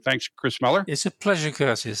Thanks, Chris Meller. It's a pleasure,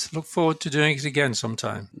 Curtis. Look forward to doing it again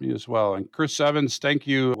sometime. Me as well. And Chris Evans, thank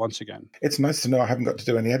you once again. It's nice to know I haven't got to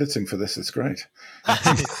do any editing for this. It's great. You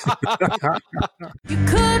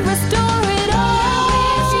could restore it all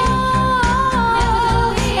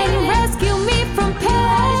and rescue me from pain.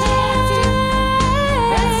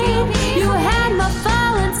 You had my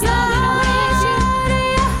fallen side.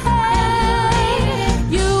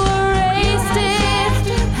 You erased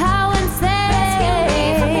it. How insane.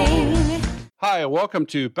 Hi, and welcome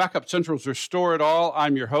to Backup Central's Restore It All.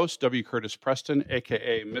 I'm your host, W. Curtis Preston,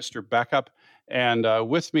 a.k.a. Mr. Backup. And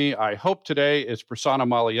with me, I hope today, is Prasanna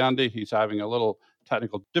Malayandi. He's having a little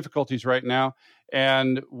technical difficulties right now.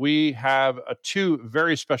 And we have two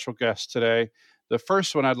very special guests today. The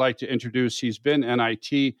first one I'd like to introduce, he's been in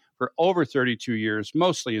IT for over 32 years,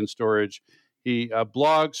 mostly in storage. He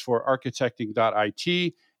blogs for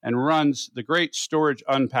architecting.it and runs the great Storage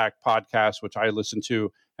Unpacked podcast, which I listen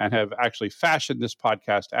to and have actually fashioned this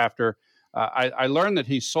podcast after. I learned that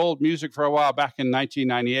he sold music for a while back in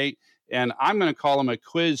 1998, and I'm going to call him a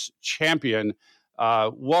quiz champion.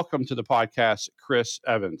 Welcome to the podcast, Chris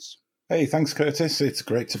Evans. Hey, thanks, Curtis. It's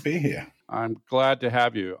great to be here. I'm glad to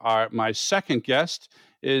have you. My second guest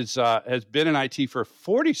has been in IT for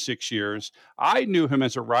 46 years. I knew him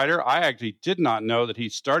as a writer. I actually did not know that he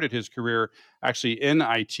started his career actually in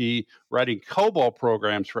IT, writing COBOL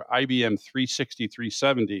programs for IBM 360,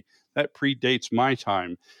 370. That predates my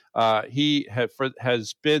time. He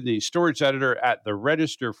has been the storage editor at The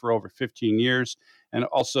Register for over 15 years, and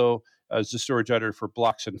also as the storage editor for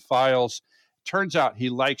Blocks and Files. Turns out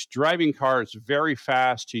he likes driving cars very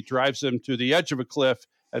fast. He drives them to the edge of a cliff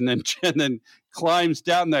and then climbs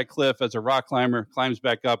down that cliff as a rock climber, climbs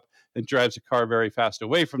back up and drives a car very fast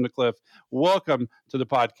away from the cliff. Welcome to the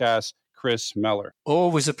podcast, Chris Meller.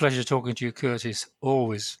 Always a pleasure talking to you, Curtis.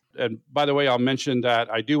 Always. And by the way, I'll mention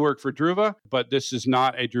that I do work for Druva, but this is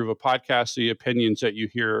not a Druva podcast. The opinions that you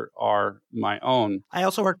hear are my own. I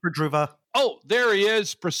also work for Druva. Oh, there he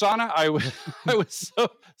is, Prasanna. I was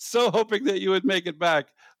so hoping that you would make it back.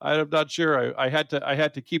 I'm not sure. I had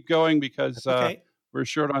to keep going because okay. We're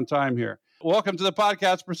short on time here. Welcome to the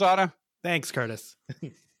podcast, Prasanna. Thanks, Curtis.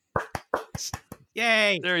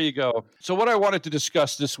 Yay! There you go. So what I wanted to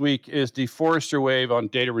discuss this week is the Forrester Wave on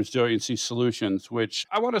data resiliency solutions, which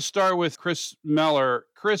I want to start with Chris Meller.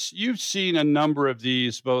 Chris, you've seen a number of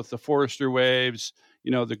these, both the Forrester Waves,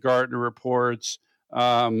 the Gartner reports,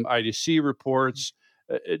 IDC reports.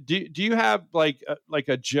 Do you have like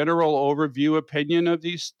a general overview opinion of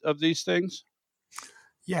these things?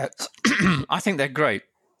 Yeah, I think they're great.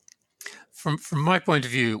 From my point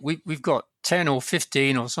of view, we've got 10 or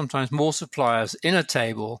 15 or sometimes more suppliers in a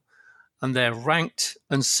table, and they're ranked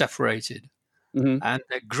and separated, and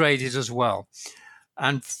they're graded as well.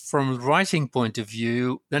 And from a writing point of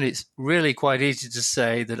view, then it's really quite easy to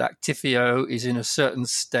say that Actifio is in a certain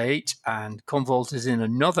state and Commvault is in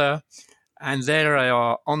another, and there they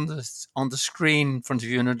are on the screen in front of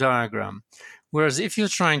you in a diagram. Whereas if you're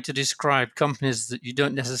trying to describe companies that you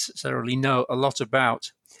don't necessarily know a lot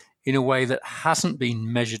about in a way that hasn't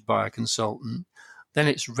been measured by a consultant, then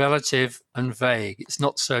it's relative and vague. It's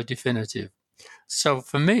not so definitive. So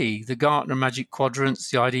for me, the Gartner Magic Quadrants,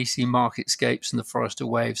 the IDC MarketScapes, and the Forrester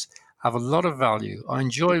Waves have a lot of value. I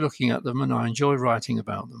enjoy looking at them and I enjoy writing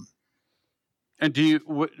about them. And do you,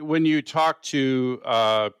 when you talk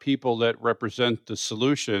to people that represent the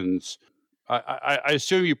solutions, I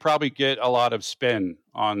assume you probably get a lot of spin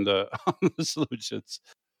on the solutions.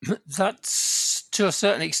 That's, to a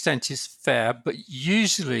certain extent, is fair, but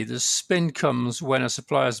usually the spin comes when a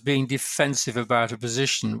supplier is being defensive about a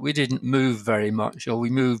position. We didn't move very much, or we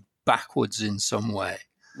moved backwards in some way.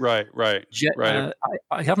 Right.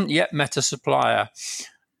 I haven't yet met a supplier.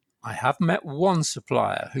 I have met one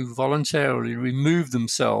supplier who voluntarily removed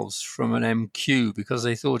themselves from an MQ because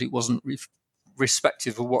they thought it wasn't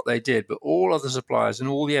respective of what they did. But all other suppliers and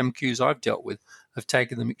all the MQs I've dealt with have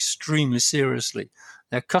taken them extremely seriously.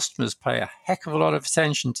 Their customers pay a heck of a lot of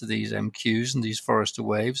attention to these MQs and these Forrester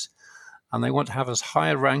Waves, and they want to have as high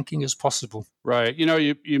a ranking as possible. Right.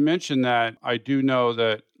 You mentioned that. I do know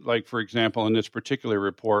that, like, for example, in this particular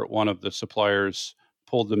report, one of the suppliers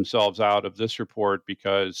pulled themselves out of this report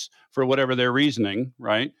because, for whatever their reasoning,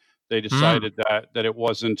 right, they decided that it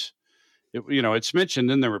wasn't, it's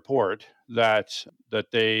mentioned in the report that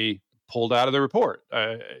they pulled out of the report.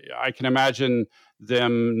 I can imagine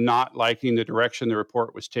them not liking the direction the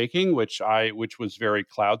report was taking, which was very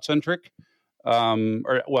cloud centric,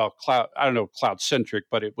 cloud centric,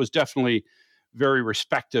 but it was definitely very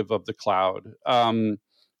respective of the cloud.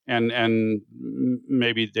 and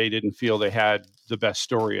maybe they didn't feel they had the best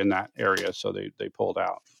story in that area, so they pulled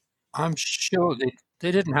out. I'm sure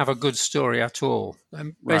they didn't have a good story at all.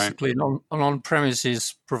 Basically, an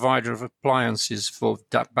on-premises provider of appliances for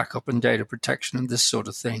backup and data protection and this sort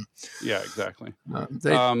of thing. Yeah, exactly.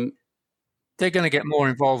 They're going to get more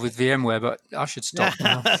involved with VMware, but I should stop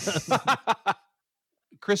now.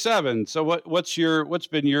 Chris Evans, so what's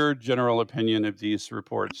been your general opinion of these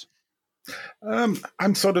reports? I'm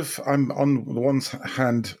on the one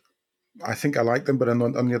hand, I think I like them, but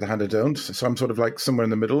on the other hand, I don't. So I'm sort of like somewhere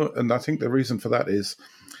in the middle, and I think the reason for that is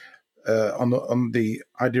on the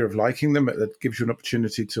idea of liking them, it gives you an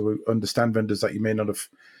opportunity to understand vendors that you may not have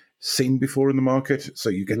seen before in the market. So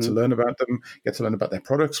you get to learn about them, get to learn about their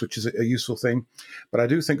products, which is a useful thing. But I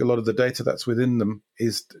do think a lot of the data that's within them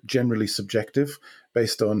is generally subjective,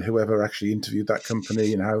 based on whoever actually interviewed that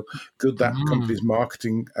company and how good that company's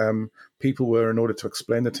marketing people were in order to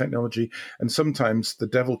explain the technology. And sometimes the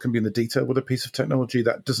devil can be in the detail with a piece of technology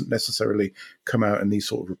that doesn't necessarily come out in these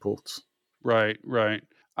sort of reports. Right.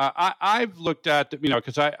 I've looked at,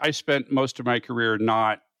 because I spent most of my career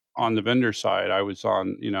not on the vendor side. I was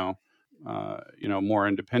on, more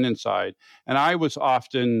independent side. And I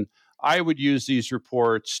would use these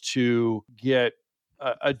reports to get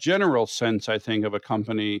a general sense, I think, of a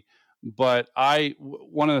company. But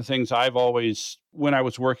one of the things I've always, when I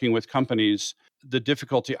was working with companies, the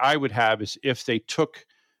difficulty I would have is if they took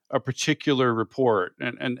a particular report,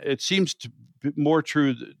 and it seems to be more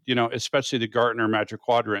true, especially the Gartner Magic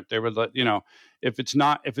Quadrant. They would let,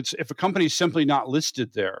 if a company's simply not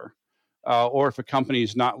listed there, or if a company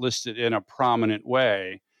is not listed in a prominent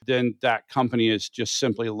way, then that company is just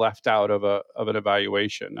simply left out of an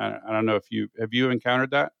evaluation. I don't know if have you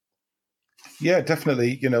encountered that? Yeah,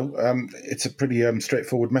 definitely. It's a pretty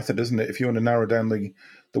straightforward method, isn't it? If you want to narrow down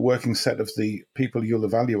the working set of the people you'll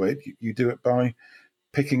evaluate, you do it by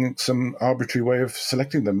picking some arbitrary way of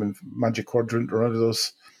selecting them. And Magic Quadrant or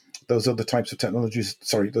those other types of technologies,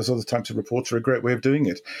 those other types of reports are a great way of doing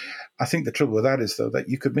it. I think the trouble with that is, though, that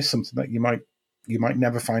you could miss something that you might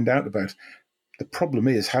never find out about. The problem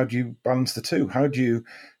is, how do you balance the two? How do you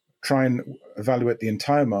try and evaluate the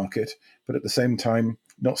entire market, but at the same time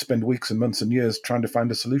not spend weeks and months and years trying to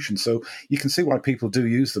find a solution? So you can see why people do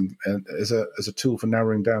use them as a tool for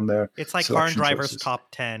narrowing down their It's like Car and Driver's choices. top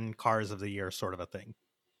 10 cars of the year sort of a thing.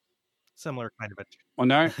 Similar kind of a... Well,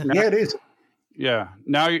 now yeah, it is. Yeah.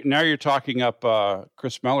 Now you're talking up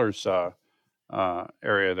Chris Meller's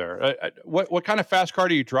area there. What kind of fast car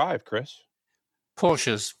do you drive, Chris?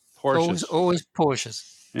 Porsches. Always Porsches.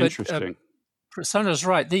 Interesting. But Sandra's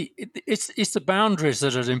right. It's the boundaries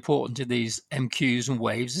that are important in these MQs and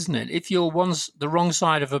waves, isn't it? If you're the wrong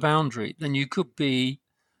side of a boundary, then you could be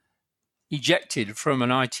ejected from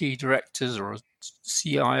an IT director's or a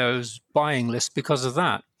CIO's buying list because of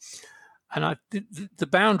that. And the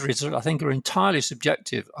boundaries, I think, are entirely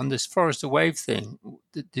subjective on this Forrester Wave thing,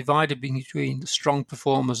 divided between strong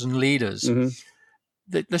performers and leaders.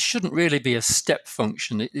 There shouldn't really be a step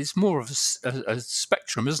function. It's more of a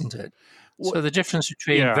spectrum, isn't it? So the difference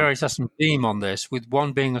between Veritas and Veeam on this, with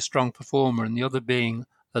one being a strong performer and the other being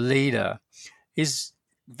a leader, is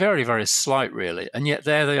very, very slight, really. And yet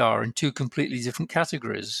there they are in two completely different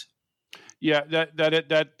categories. Yeah,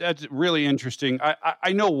 that's really interesting.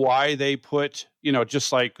 I know why they put,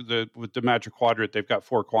 just like with the Magic Quadrant, they've got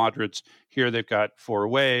 4 quadrants. Here they've got 4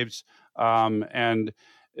 waves, and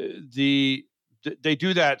they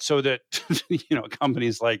do that so that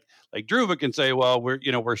companies like Druva can say, well, we're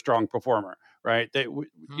a strong performer, right?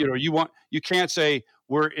 You can't say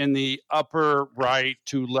we're in the upper right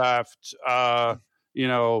to left, higher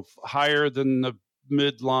than the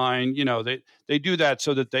midline. They do that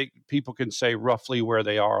so that people can say roughly where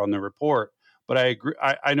they are on the report. But I agree.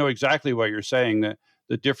 I know exactly what you're saying, that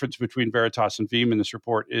the difference between Veritas and Veeam in this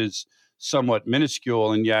report is somewhat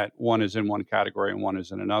minuscule, and yet one is in one category and one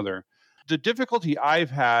is in another. The difficulty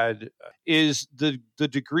I've had is the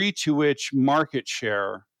degree to which market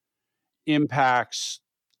share impacts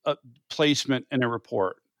placement in a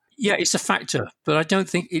report. Yeah, it's a factor, but I don't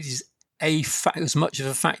think it is as much of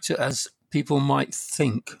a factor as people might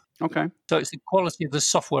think. Okay. So it's the quality of the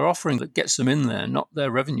software offering that gets them in there, not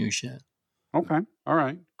their revenue share. Okay. All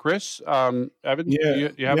right. Chris, Evan,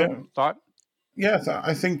 you have a thought? Yeah,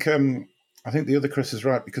 I think the other Chris is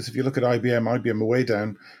right, because if you look at IBM are way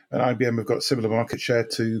down, and IBM have got similar market share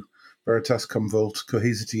to Veritas, Commvault,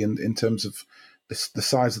 Cohesity in terms of the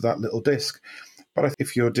size of that little disk. But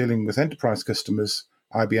if you're dealing with enterprise customers,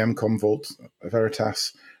 IBM, Commvault,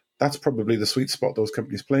 Veritas, that's probably the sweet spot those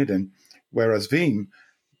companies played in. Whereas Veeam,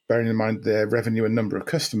 bearing in mind their revenue and number of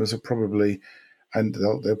customers, are probably and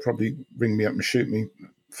they'll probably ring me up and shoot me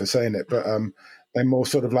for saying it, but they're more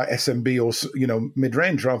sort of like SMB or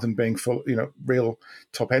mid-range rather than being full, real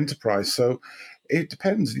top enterprise. So it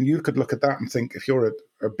depends. And you could look at that and think if you're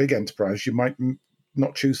a big enterprise, you might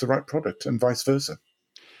not choose the right product, and vice versa.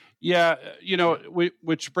 Yeah,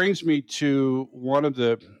 which brings me to one of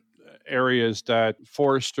the areas that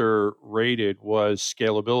Forrester rated was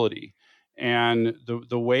scalability. And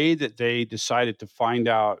the way that they decided to find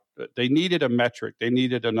out, they needed a metric, they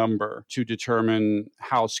needed a number to determine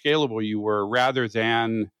how scalable you were rather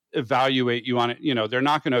than evaluate you on it. They're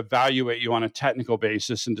not going to evaluate you on a technical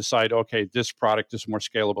basis and decide, okay, this product is more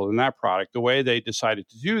scalable than that product. The way they decided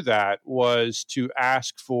to do that was to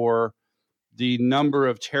ask for the number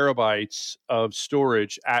of terabytes of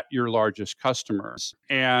storage at your largest customers.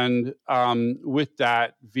 And with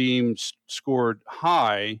that, Veeam scored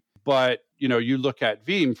high. But, you look at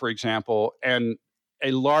Veeam, for example, and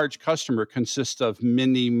a large customer consists of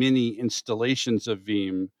many, many installations of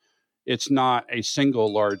Veeam. It's not a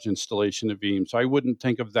single large installation of Veeam. So I wouldn't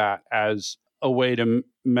think of that as a way to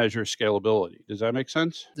measure scalability. Does that make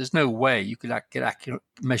sense? There's no way you could get accurate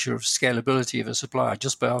measure of scalability of a supplier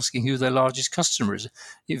just by asking who their largest customer is.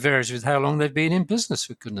 It varies with how long they've been in business,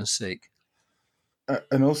 for goodness sake.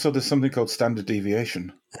 And also there's something called standard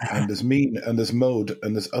deviation, and there's mean, and there's mode,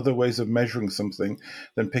 and there's other ways of measuring something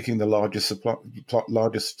than picking the largest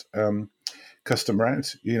customer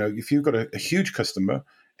out. If you've got a huge customer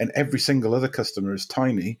and every single other customer is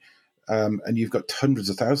tiny, and you've got hundreds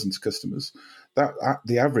of thousands of customers, that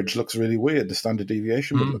the average looks really weird. The standard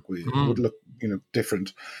deviation would look weird. It would look,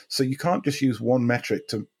 different. So you can't just use one metric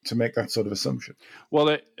to make that sort of assumption.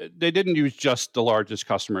 Well, they didn't use just the largest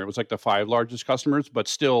customer. It was like the 5 largest customers. But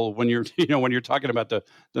still, when you're when you're talking about the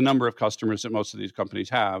number of customers that most of these companies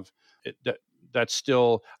have, that's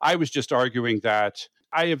still. I was just arguing that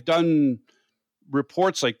I have done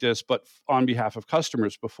reports like this, but on behalf of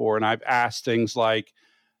customers before, and I've asked things like,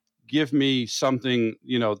 give me something,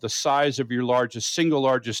 the size of your single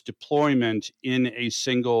largest deployment in a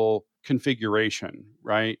single configuration,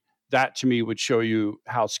 right? That to me would show you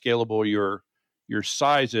how scalable your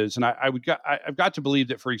size is. And I've got to believe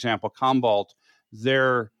that, for example, Commvault,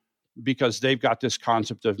 because they've got this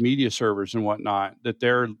concept of media servers and whatnot, that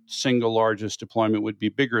their single largest deployment would be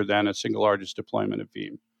bigger than a single largest deployment of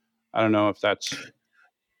Veeam. I don't know if that's.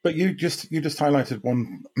 But you just highlighted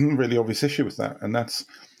one really obvious issue with that, and that's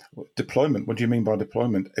deployment. What do you mean by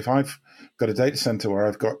deployment? If I've got a data center where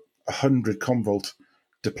I've got 100 Commvault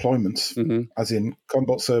deployments, as in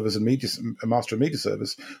Commvault servers and master and media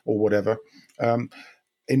servers or whatever,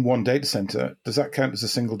 in one data center, does that count as a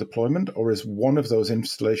single deployment, or is one of those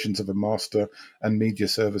installations of a master and media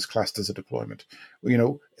servers classed as a deployment?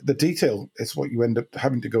 The detail is what you end up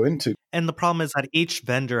having to go into. And the problem is that each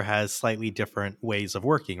vendor has slightly different ways of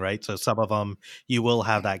working, right? So some of them, you will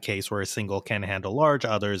have that case where a single can handle large.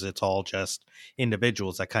 Others, it's all just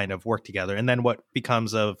individuals that kind of work together. And then what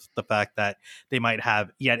becomes of the fact that they might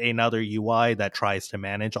have yet another UI that tries to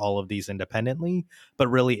manage all of these independently, but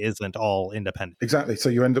really isn't all independent. Exactly. So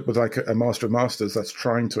you end up with like a master of masters that's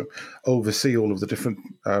trying to oversee all of the different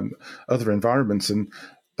other environments, and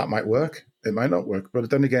that might work. It might not work. But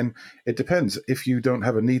then again, it depends. If you don't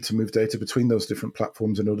have a need to move data between those different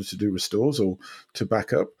platforms in order to do restores or to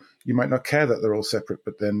back up, you might not care that they're all separate.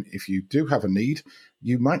 But then if you do have a need,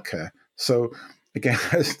 you might care. So again,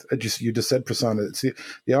 as you just said, Prasanna, it's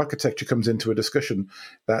the architecture comes into a discussion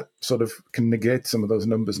that sort of can negate some of those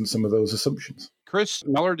numbers and some of those assumptions. Chris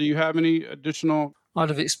Mellor, do you have any additional? I'd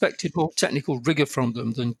have expected more technical rigor from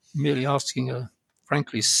them than merely asking a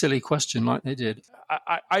frankly silly question like they did.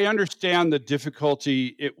 I understand the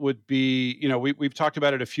difficulty it would be. We've talked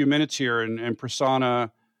about it a few minutes here, and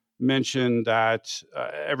Prasanna mentioned that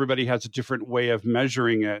everybody has a different way of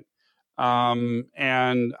measuring it.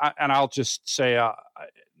 And I'll just say,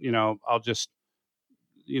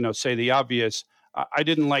 say the obvious. I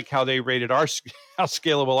didn't like how they rated how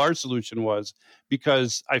scalable our solution was,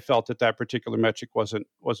 because I felt that particular metric wasn't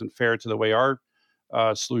fair to the way our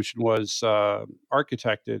solution was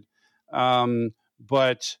architected.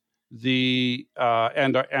 But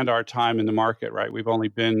and our time in the market, right? We've only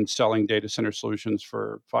been selling data center solutions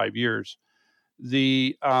for 5 years.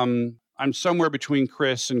 I'm somewhere between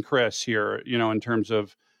Chris and Chris here, in terms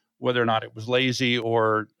of whether or not it was lazy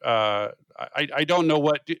or I don't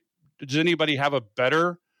know does anybody have a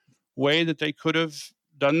better way that they could have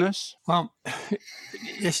done this? Well,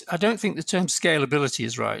 yes, I don't think the term scalability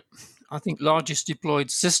is right. I think largest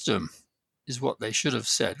deployed system is what they should have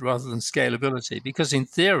said rather than scalability, because in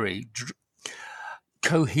theory,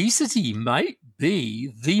 cohesivity might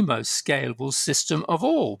be the most scalable system of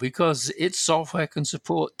all because its software can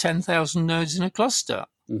support 10,000 nodes in a cluster.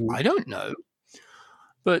 Mhm. I don't know.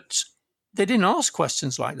 But they didn't ask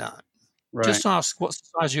questions like that. Right. Just ask, what's the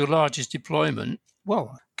size of your largest deployment?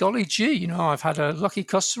 Well, golly gee, I've had a lucky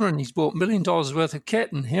customer and he's bought $1 million worth of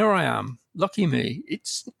kit and here I am. Lucky me.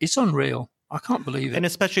 It's unreal. I can't believe it. And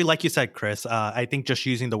especially like you said, Chris, I think just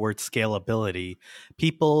using the word scalability,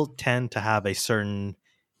 people tend to have a certain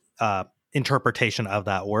interpretation of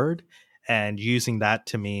that word, and using that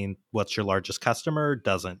to mean what's your largest customer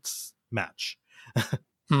doesn't match.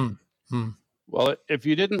 Well, if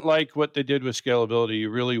you didn't like what they did with scalability, you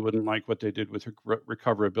really wouldn't like what they did with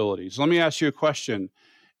recoverability. So let me ask you a question.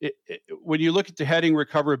 When you look at the heading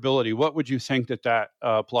recoverability, what would you think that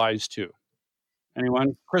applies to?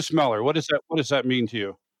 Anyone? Chris Meller, what does that mean to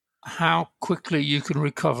you? How quickly you can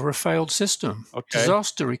recover a failed system. Okay.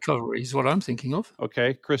 Disaster recovery is what I'm thinking of.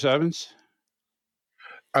 Okay. Chris Evans?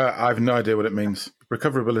 I have no idea what it means.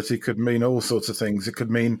 Recoverability could mean all sorts of things. It could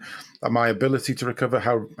mean my ability to recover,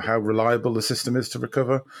 how reliable the system is to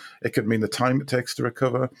recover. It could mean the time it takes to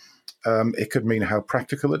recover. It could mean how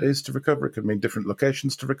practical it is to recover. It could mean different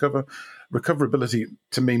locations to recover. Recoverability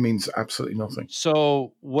to me means absolutely nothing.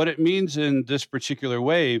 So what it means in this particular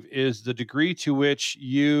wave is the degree to which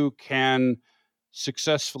you can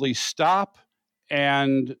successfully stop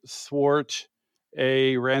and thwart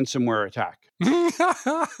a ransomware attack.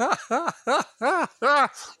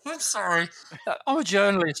 I'm sorry. I'm a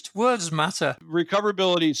journalist. Words matter.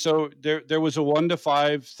 Recoverability. So there was a 1 to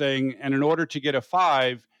 5 thing, and in order to get a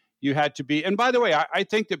 5, you had to be. And by the way, I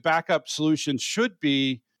think that backup solutions should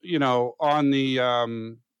be, on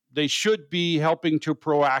the. They should be helping to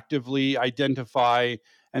proactively identify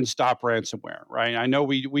and stop ransomware. Right. I know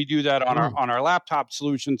we do that on our laptop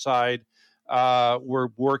solution side. We're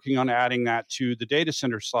working on adding that to the data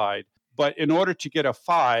center side. But in order to get a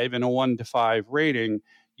 5 and a 1 to 5 rating,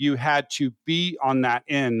 you had to be on that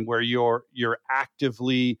end where you're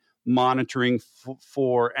actively monitoring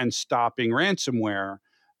for and stopping ransomware.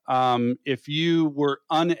 If you were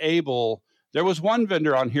unable, there was one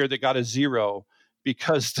vendor on here that got a 0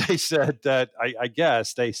 because they said that I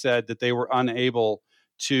guess they said that they were unable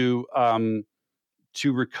to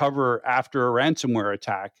recover after a ransomware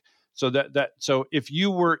attack. So if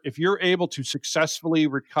you're able to successfully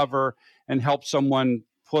recover and help someone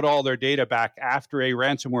put all their data back after a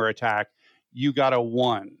ransomware attack, you got a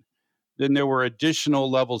 1. Then there were additional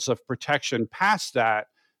levels of protection past that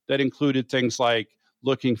included things like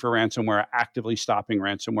looking for ransomware, actively stopping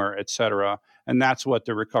ransomware, et cetera. And that's what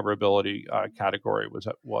the recoverability category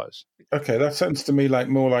was. Okay, that sounds to me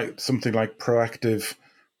more like something like proactive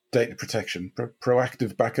data protection,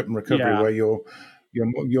 proactive backup and recovery, where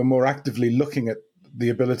you're more actively looking at the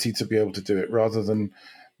ability to be able to do it rather than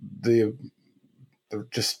the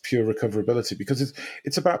just pure recoverability, because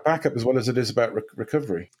it's about backup as well as it is about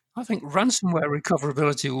recovery. I think ransomware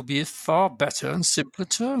recoverability will be a far better and simpler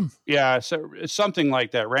term. Yeah, so it's something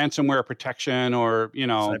like that, ransomware protection, or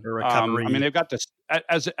cyber recovery. They've got this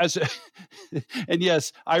as and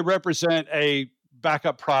yes, I represent a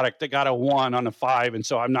backup product that got a 1 on a 5, and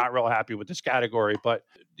so I'm not real happy with this category, but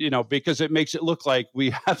because it makes it look like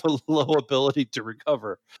we have a low ability to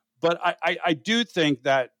recover. But I do think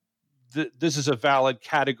that this is a valid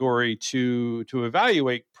category to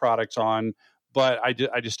evaluate products on, but I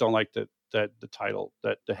just don't like the title,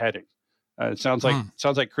 that the heading. It sounds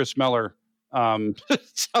like Chris Meller.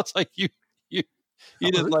 Sounds like you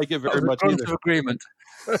didn't like it very much either. Agreement.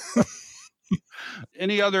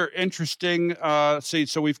 Any other interesting?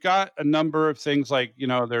 So we've got a number of things like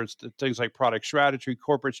there's things like product strategy,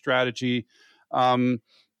 corporate strategy.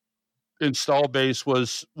 Install base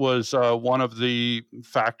was one of the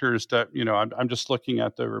factors that I'm just looking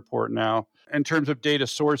at the report now. In terms of data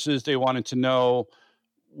sources, they wanted to know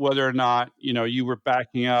whether or not you were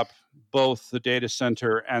backing up both the data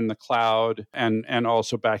center and the cloud, and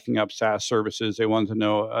also backing up SaaS services. They wanted to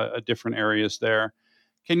know different areas there.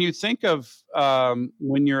 Can you think of,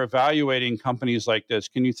 when you're evaluating companies like this,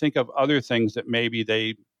 can you think of other things that maybe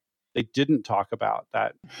they didn't talk about?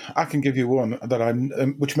 That I can give you one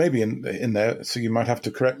that which may be in there, so you might have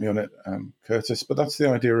to correct me on it, Curtis. But that's the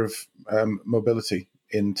idea of mobility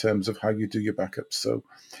in terms of how you do your backups. So,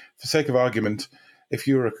 for sake of argument, if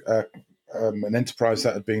you're an enterprise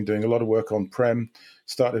that had been doing a lot of work on-prem,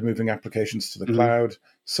 started moving applications to the cloud,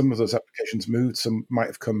 some of those applications moved, some might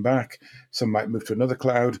have come back, some might move to another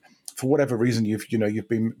cloud. For whatever reason, you've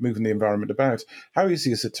been moving the environment about. How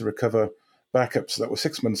easy is it to recover backups that were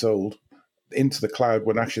 6 months old into the cloud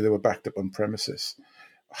when actually they were backed up on premises?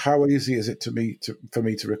 How easy is it for me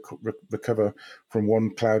to recover from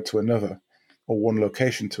one cloud to another? or one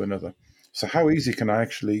location to another. So how easy can I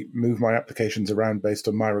actually move my applications around based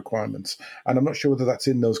on my requirements? And I'm not sure whether that's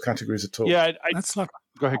in those categories at all. Yeah, That's like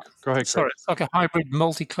go ahead. sorry, Chris. it's like a hybrid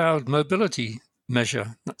multi-cloud mobility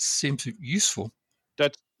measure. That seems useful.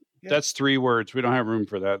 That's 3 words. We don't have room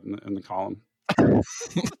for that in the column.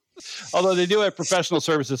 Although they do have professional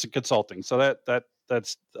services and consulting, so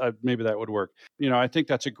that's maybe that would work. I think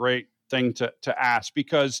that's a great thing to ask,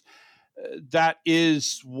 because that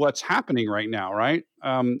is what's happening right now, right?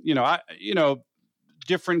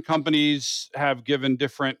 Different companies have given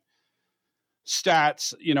different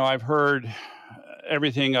stats. I've heard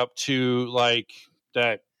everything up to like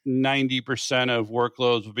that 90% of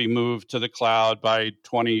workloads will be moved to the cloud by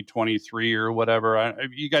 2023 or whatever.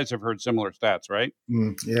 You guys have heard similar stats, right?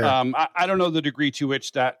 Yeah. I don't know the degree to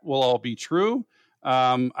which that will all be true.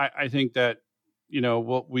 I think that,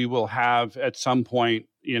 we will have at some point,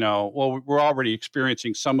 we're already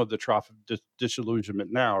experiencing some of the trough of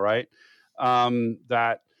disillusionment now, right?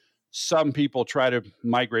 That some people try to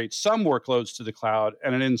migrate some workloads to the cloud,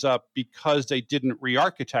 and it ends up, because they didn't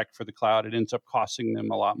re-architect for the cloud, it ends up costing them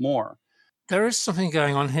a lot more. There is something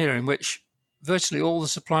going on here in which virtually all the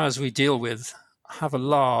suppliers we deal with have a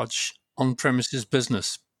large on-premises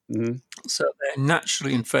business. Mm-hmm. So they're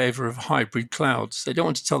naturally in favor of hybrid clouds. They don't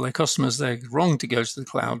want to tell their customers they're wrong to go to the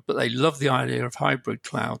cloud, but they love the idea of hybrid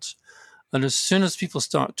clouds. And as soon as people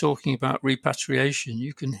start talking about repatriation,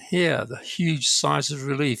 you can hear the huge sighs of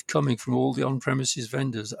relief coming from all the on-premises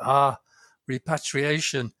vendors.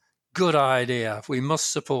 Repatriation, good idea. We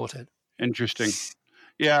must support it. Interesting.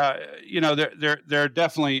 Yeah, they're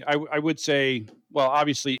definitely, I would say, well,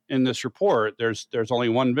 obviously in this report, there's only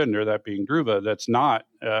one vendor, that being Druva, that's not,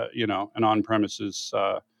 an on-premises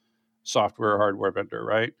software or hardware vendor,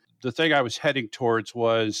 right? The thing I was heading towards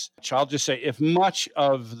was, I'll just say, if much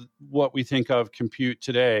of what we think of compute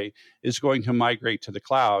today is going to migrate to the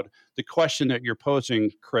cloud, the question that you're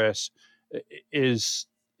posing, Chris, is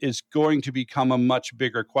going to become a much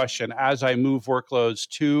bigger question. As I move workloads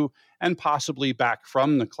to and possibly back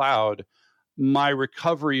from the cloud, my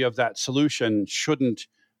recovery of that solution shouldn't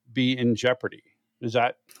be in jeopardy. Is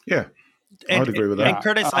that? Yeah, I'd agree with that. And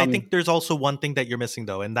Curtis, I think there's also one thing that you're missing,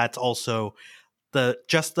 though, and that's also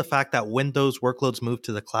the fact that when those workloads move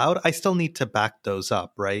to the cloud, I still need to back those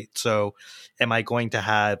up, right? So am I going to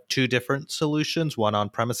have 2 different solutions, one on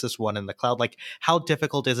premises, one in the cloud? Like, how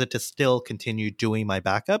difficult is it to still continue doing my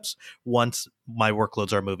backups once my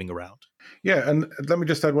workloads are moving around? Yeah, and let me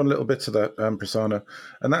just add one little bit to that, Prasanna,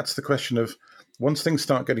 and that's the question of, once things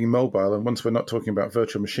start getting mobile, and once we're not talking about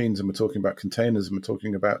virtual machines and we're talking about containers and we're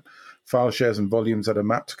talking about file shares and volumes that are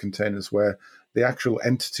mapped to containers, where the actual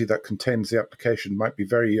entity that contains the application might be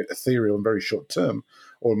very ethereal and very short term,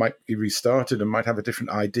 or might be restarted and might have a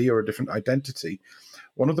different ID or a different identity.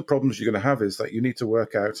 One of the problems you're going to have is that you need to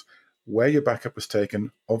work out where your backup was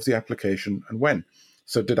taken of the application and when.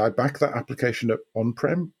 So did I back that application up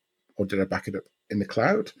on-prem, or did I back it up in the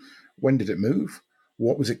cloud? When did it move?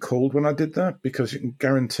 What was it called when I did that? Because you can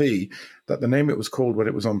guarantee that the name it was called when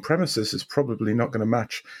it was on premises is probably not going to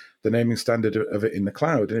match the naming standard of it in the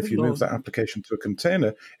cloud. And if you move that application to a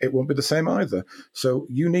container, it won't be the same either. So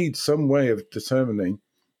you need some way of determining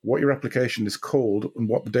what your application is called and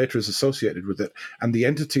what the data is associated with it, and the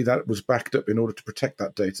entity that was backed up in order to protect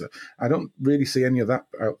that data. I don't really see any of that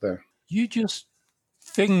out there. You just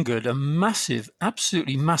fingered a massive,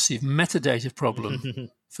 absolutely massive metadata problem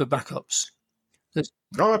for backups.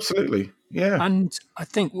 Oh, absolutely. Yeah. And I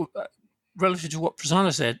think, relative to what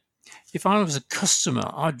Prasanna said, if I was a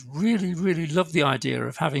customer, I'd really, really love the idea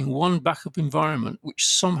of having one backup environment which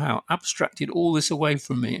somehow abstracted all this away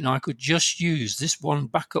from me, and I could just use this one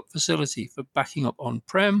backup facility for backing up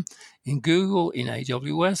on-prem, in Google, in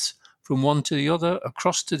AWS, from one to the other,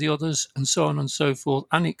 across to the others, and so on and so forth.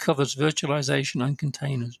 And it covers virtualization and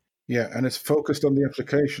containers. Yeah, and it's focused on the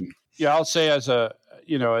application. Yeah, I'll say as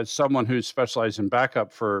someone who's specialized in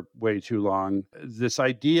backup for way too long, the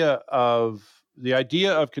idea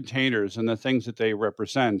of containers and the things that they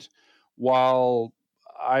represent, while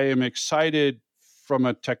I am excited from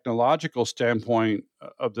a technological standpoint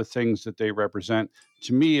of the things that they represent,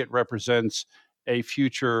 to me, it represents a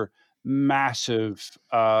future massive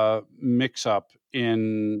mix-up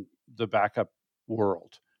in the backup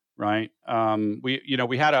world, right?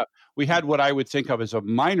 We had what I would think of as a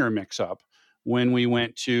minor mix-up when we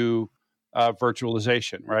went to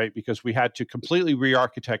virtualization, right? Because we had to completely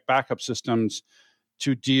re-architect backup systems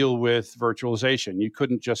to deal with virtualization. You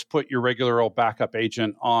couldn't just put your regular old backup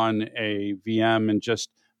agent on a VM and just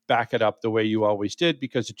back it up the way you always did,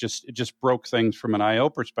 because it just broke things from an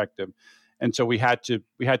I/O perspective. And so we had to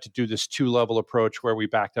do this 2-level approach where we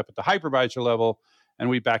backed up at the hypervisor level and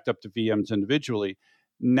we backed up the VMs individually.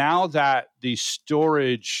 Now that the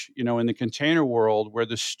storage, in the container world where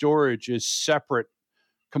the storage is separate,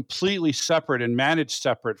 completely separate and managed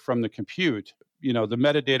separate from the compute, the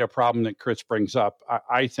metadata problem that Chris brings up,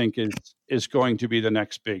 I think is going to be the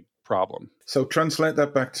next big problem. So translate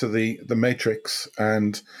that back to the matrix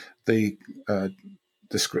and the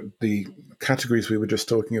categories we were just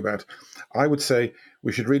talking about. I would say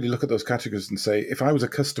we should really look at those categories and say, if I was a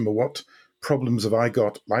customer, what problems have I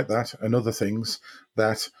got like that and other things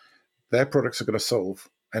that their products are going to solve?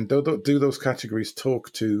 And do those categories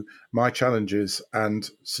talk to my challenges and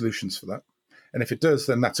solutions for that? And if it does,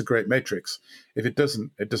 then that's a great matrix. If it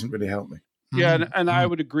doesn't really help me. Yeah, and I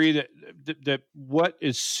would agree that what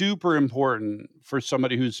is super important for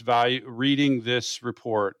somebody who's reading this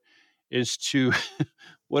report is to,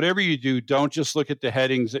 whatever you do, don't just look at the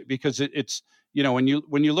headings, because it's when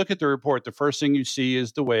you look at the report, the first thing you see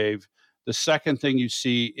is the wave. The second thing you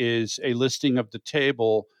see is a listing of the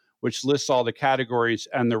table, which lists all the categories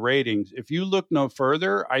and the ratings. If you look no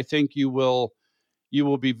further, I think you will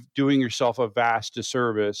be doing yourself a vast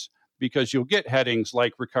disservice, because you'll get headings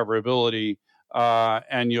like recoverability,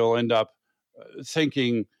 and you'll end up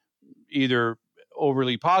thinking either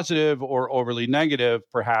overly positive or overly negative,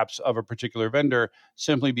 perhaps, of a particular vendor,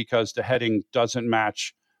 simply because the heading doesn't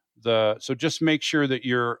match so just make sure that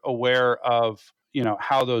you're aware of,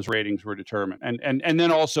 how those ratings were determined. And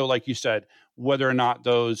then also, like you said, whether or not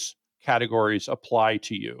those categories apply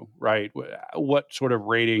to you, right? What sort of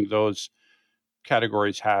rating those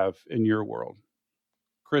categories have in your world.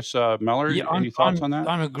 Chris Meller, any thoughts on that?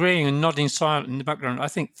 I'm agreeing and nodding silent in the background. I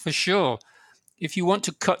think for sure, if you want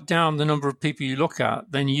to cut down the number of people you look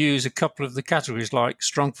at, then use a couple of the categories like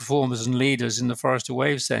strong performers and leaders in the Forrester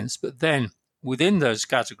Wave sense. But then within those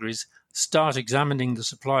categories, start examining the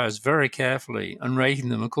suppliers very carefully and rating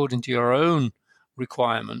them according to your own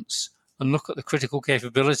requirements, and look at the critical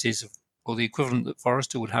capabilities or the equivalent that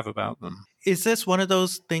Forrester would have about them. Is this one of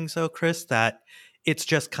those things, though, Chris, that it's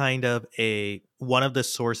just kind of one of the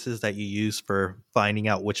sources that you use for finding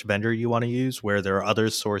out which vendor you want to use, where there are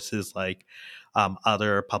other sources like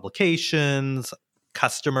other publications,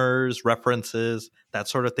 customers, references, that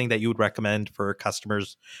sort of thing that you would recommend for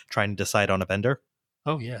customers trying to decide on a vendor?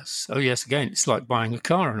 Oh, yes. Again, it's like buying a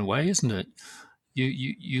car in a way, isn't it?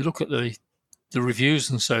 You look at the reviews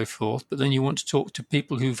and so forth, but then you want to talk to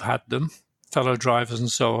people who've had them, fellow drivers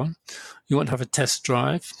and so on. You want to have a test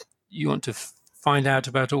drive. You want to find out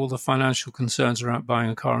about all the financial concerns around buying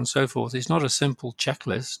a car and so forth. It's not a simple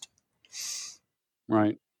checklist.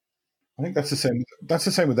 Right. I think that's the same. That's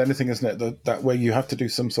the same with anything, isn't it? That way you have to do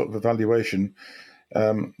some sort of evaluation,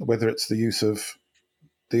 whether it's the use of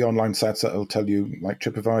the online sites that will tell you, like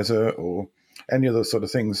TripAdvisor or any of those sort of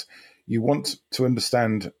things. You want to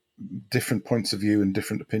understand different points of view and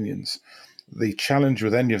different opinions. The challenge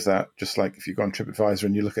with any of that, just like if you go on TripAdvisor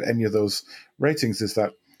and you look at any of those ratings, is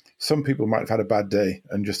that some people might have had a bad day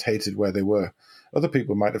and just hated where they were. Other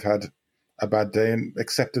people might have had a bad day and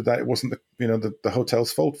accepted that it wasn't the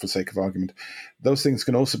hotel's fault, for sake of argument. Those things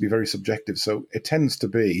can also be very subjective. So it tends to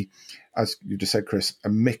be, as you just said, Chris, a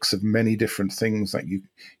mix of many different things that you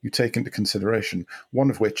take into consideration, one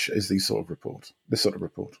of which is this sort of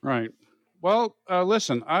report. Right. Well,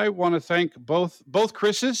 listen, I want to thank both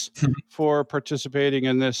Chris's for participating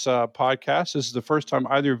in this podcast. This is the first time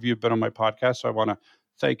either of you have been on my podcast, so I want to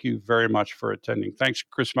thank you very much for attending. Thanks,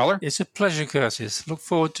 Chris Meller. It's a pleasure, Curtis. Look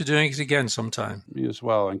forward to doing it again sometime. Me as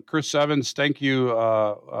well. And Chris Evans, thank you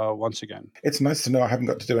once again. It's nice to know I haven't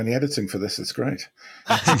got to do any editing for this. It's great.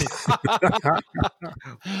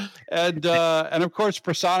 And of course,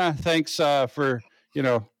 Prasanna, thanks for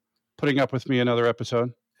putting up with me another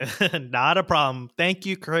episode. Not a problem. Thank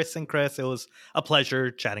you, Chris and Chris. It was a pleasure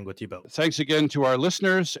chatting with you both. Thanks again to our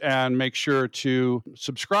listeners, and make sure to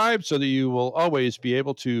subscribe so that you will always be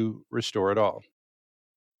able to restore it all.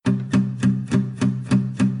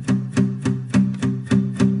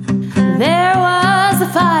 There was a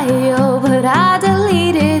file, but I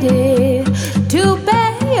deleted it. Too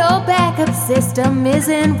bad your backup system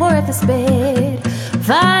isn't worth a spit.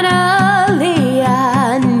 Finally,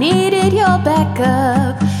 I needed your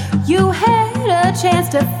backup. You had a chance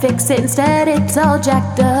to fix it, instead it's all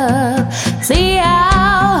jacked up. See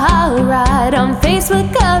how I'll write on Facebook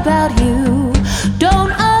about you.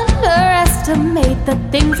 Don't underestimate the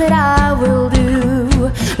things that I will do.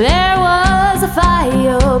 There was a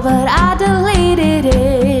file, but I deleted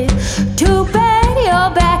it. Too bad your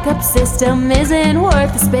backup system isn't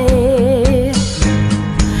worth the spit.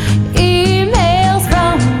 Emails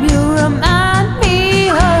from you remind me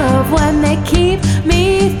of when they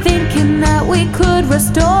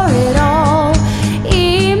restore it all.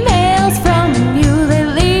 Emails from you, they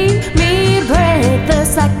leave me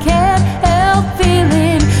breathless. I can't help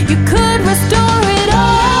feeling you could restore it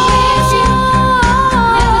all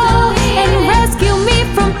and rescue me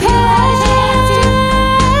from pain.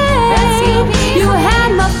 You had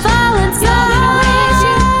my file inside.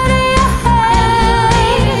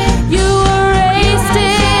 You erased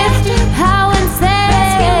it. How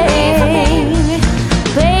insane.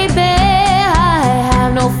 Baby, I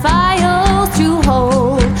have no files to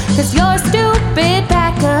hold, 'cause your stupid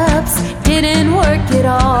backups didn't work at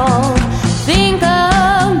all. Think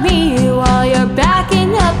of me while you're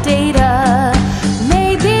backing up data.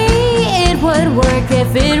 Maybe it would work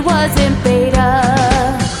if it wasn't beta.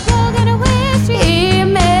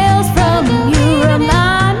 Emails from you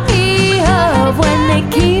remind me of when they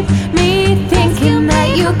keep me thinking that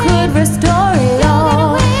you could restore it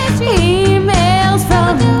all. Emails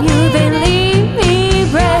from you, they leave me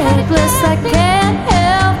breathless. I can't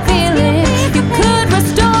help feeling you could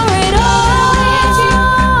restore it all.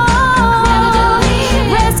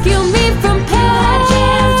 Rescue me from pain.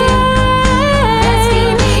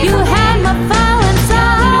 You had my file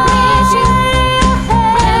inside.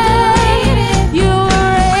 You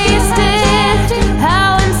erased it. How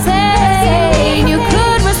insane. You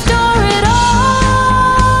could restore it all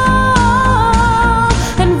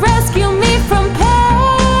and rescue me from pain.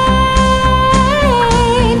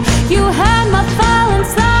 You had my file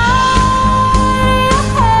inside.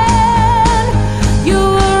 You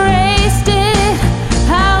erased it.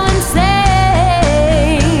 How insane.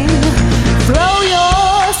 Throw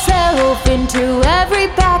yourself into every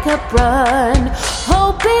backup run,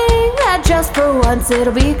 hoping that just for once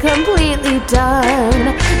it'll be completely done.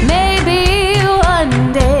 Maybe one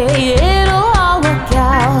day it'll